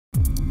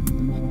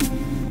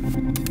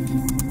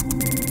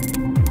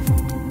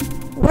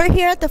We're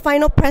here at the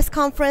final press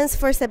conference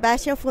for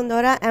Sebastian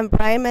Fundora and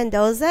Brian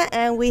Mendoza,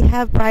 and we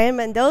have Brian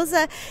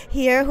Mendoza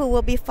here who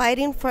will be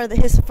fighting for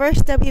his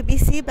first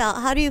WBC belt.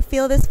 How do you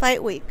feel this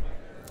fight week?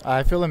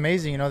 I feel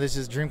amazing. You know, this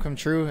is a dream come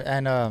true,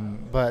 and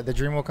but the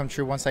dream will come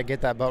true once I get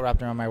that belt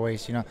wrapped around my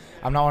waist. You know,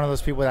 I'm not one of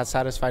those people that's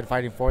satisfied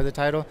fighting for the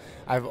title.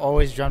 I've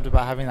always dreamt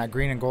about having that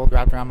green and gold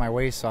wrapped around my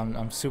waist, so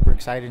I'm super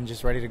excited and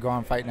just ready to go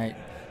on fight night,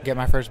 get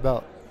my first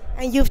belt.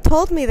 And you've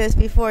told me this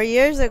before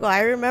years ago. I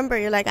remember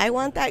you're like, I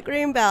want that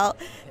green belt.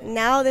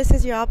 Now this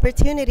is your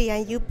opportunity,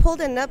 and you pulled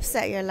an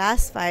upset your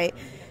last fight.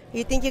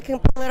 You think you can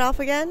pull it off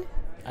again?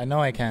 I know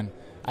I can.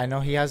 I know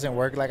he hasn't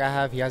worked like I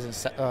have. He hasn't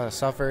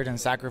suffered and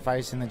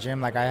sacrificed in the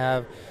gym like I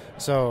have.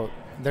 So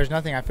there's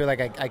nothing I feel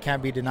like I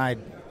can't be denied.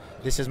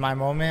 This is my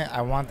moment.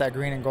 I want that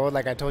green and gold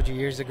like I told you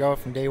years ago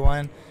from day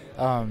one.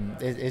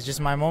 It's just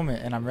my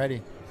moment, and I'm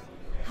ready.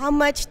 How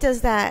much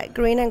does that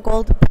green and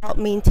gold belt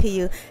mean to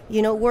you?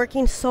 You know,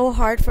 working so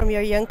hard from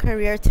your young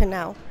career to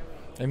now.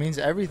 It means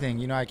everything.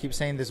 You know, I keep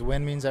saying this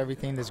win means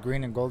everything. This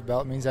green and gold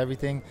belt means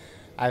everything.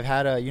 I've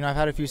had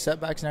a few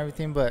setbacks and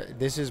everything, but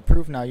this is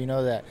proof now. You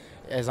know that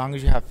as long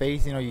as you have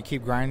faith, you know, you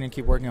keep grinding,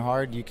 keep working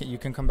hard, you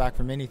can come back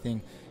from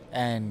anything,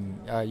 and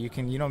you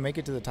can make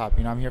it to the top.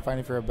 You know, I'm here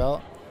fighting for a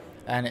belt,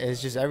 and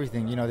it's just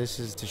everything. You know, this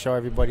is to show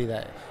everybody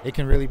that it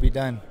can really be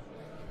done.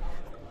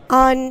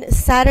 On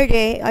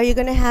Saturday, are you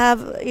going to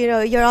have,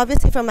 you're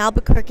obviously from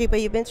Albuquerque, but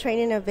you've been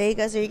training in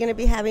Vegas. Are you going to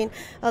be having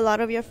a lot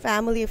of your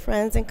family,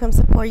 friends, and come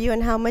support you?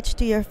 And how much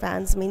do your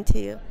fans mean to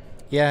you?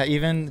 Yeah,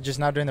 even just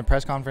now during the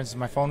press conference,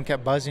 my phone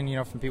kept buzzing, you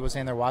know, from people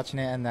saying they're watching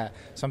it, and that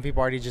some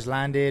people already just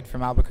landed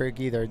from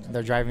Albuquerque.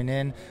 They're driving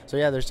in. So,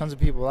 yeah, there's tons of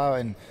people out,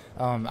 and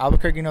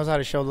Albuquerque knows how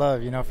to show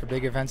love, you know, for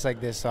big events like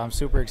this. So I'm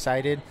super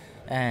excited,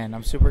 and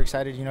I'm super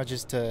excited, you know,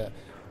 just to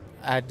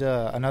add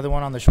another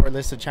one on the short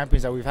list of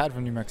champions that we've had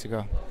from New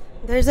Mexico.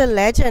 There's a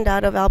legend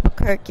out of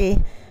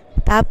Albuquerque,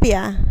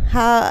 Tapia.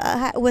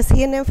 How was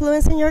he an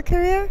influence in your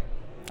career?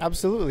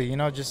 Absolutely. You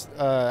know, just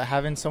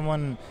having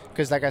someone,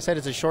 because like I said,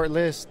 it's a short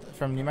list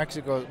from New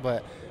Mexico,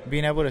 but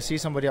being able to see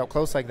somebody up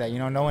close like that, you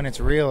know, knowing it's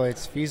real,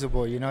 it's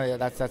feasible, you know,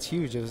 that's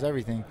huge. It was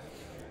everything.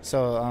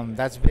 So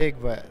that's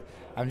big, but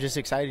I'm just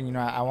excited. You know,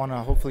 I want to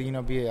hopefully, you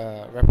know, be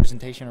a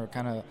representation or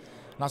kind of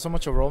not so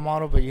much a role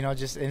model, but, you know,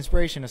 just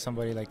inspiration to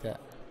somebody like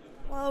that.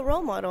 Well,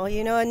 role model,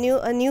 you know,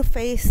 a new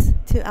face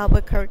to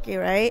Albuquerque,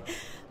 right?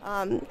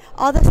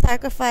 All the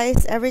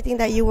sacrifice, everything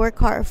that you work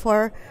hard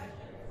for,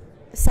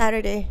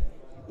 Saturday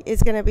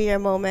is going to be your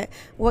moment.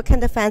 What can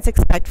the fans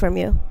expect from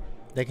you?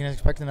 They can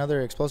expect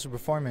another explosive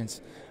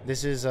performance.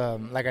 This is,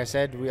 like I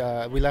said,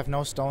 we left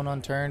no stone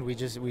unturned.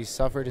 We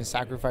suffered and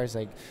sacrificed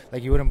like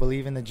you wouldn't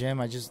believe in the gym.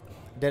 I just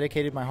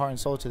dedicated my heart and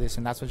soul to this,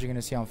 and that's what you're going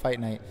to see on Fight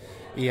Night.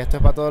 Y esto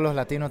es para todos los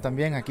latinos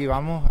también. Aquí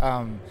vamos.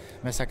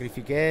 Me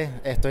sacrifiqué.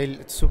 Estoy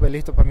súper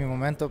listo para mi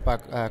momento,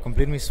 para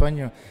cumplir mi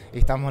sueño. Y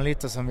estamos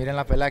listos. So miren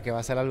la pelea que va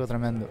a ser algo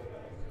tremendo.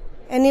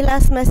 Any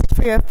last message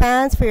for your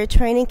fans, for your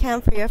training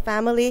camp, for your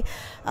family?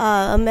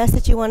 A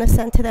message you want to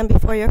send to them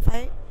before your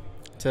fight?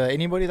 To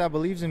anybody that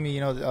believes in me, you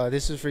know,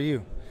 this is for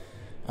you.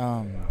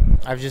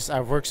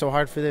 I've worked so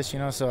hard for this, you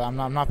know, so I'm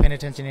not paying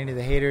attention to any of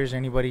the haters or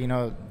anybody, you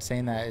know,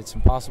 saying that it's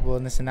impossible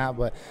and this and that.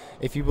 But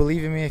if you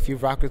believe in me, if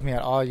you've rocked with me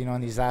at all, you know,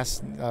 in these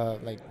last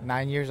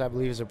 9 years, I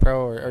believe, as a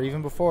pro or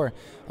even before,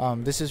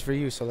 this is for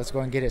you. So let's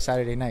go and get it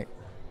Saturday night.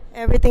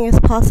 Everything is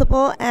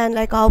possible, and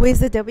like always,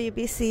 the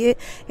WBC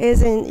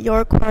is in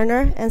your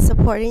corner and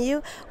supporting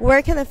you.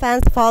 Where can the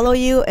fans follow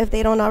you if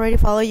they don't already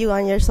follow you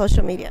on your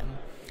social media?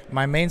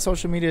 My main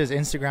social media is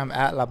Instagram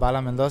at La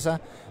Bala Mendoza,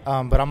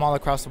 but I'm all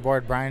across the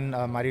board. Brian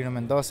Marino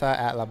Mendoza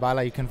at La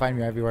Bala. You can find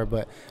me everywhere,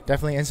 but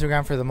definitely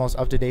Instagram for the most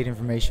up-to-date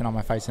information on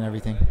my fights and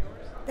everything.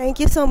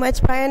 Thank you so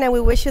much, Brian, and we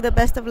wish you the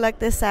best of luck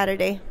this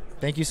Saturday.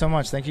 Thank you so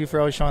much. Thank you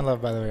for always showing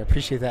love, by the way. I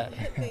appreciate that.